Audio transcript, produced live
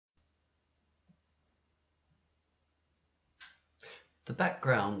The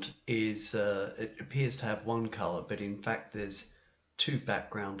background is, it appears to have one color, but in fact there's two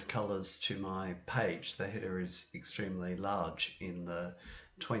background colors to my page. The header is extremely large in the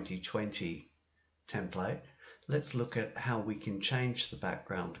 2020 template. Let's look at how we can change the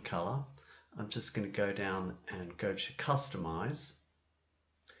background color. I'm just going to go down and go to Customize.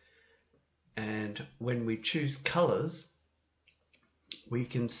 And when we choose colors, we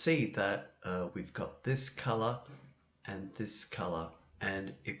can see that we've got this color and this color.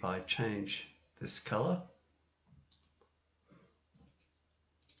 And if I change this color,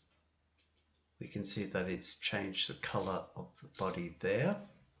 we can see that it's changed the color of the body there.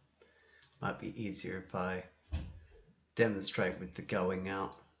 Might be easier if I demonstrate with the going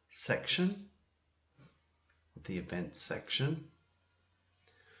out section, the event section.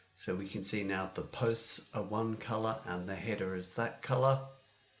 So we can see now the posts are one color and the header is that color.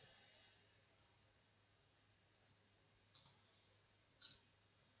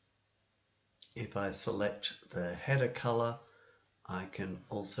 If I select the header color, I can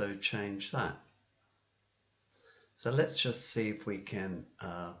also change that. So let's just see if we can,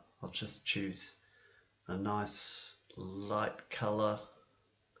 I'll just choose a nice light color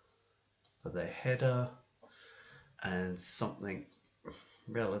for the header and something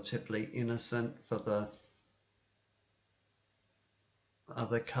relatively innocent for the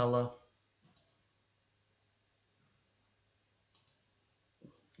other color.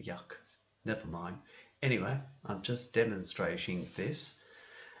 Yuck, never mind. Anyway, I'm just demonstrating this.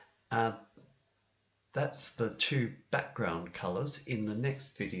 That's the two background colors. In the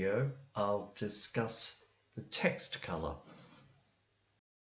next video, I'll discuss the text color.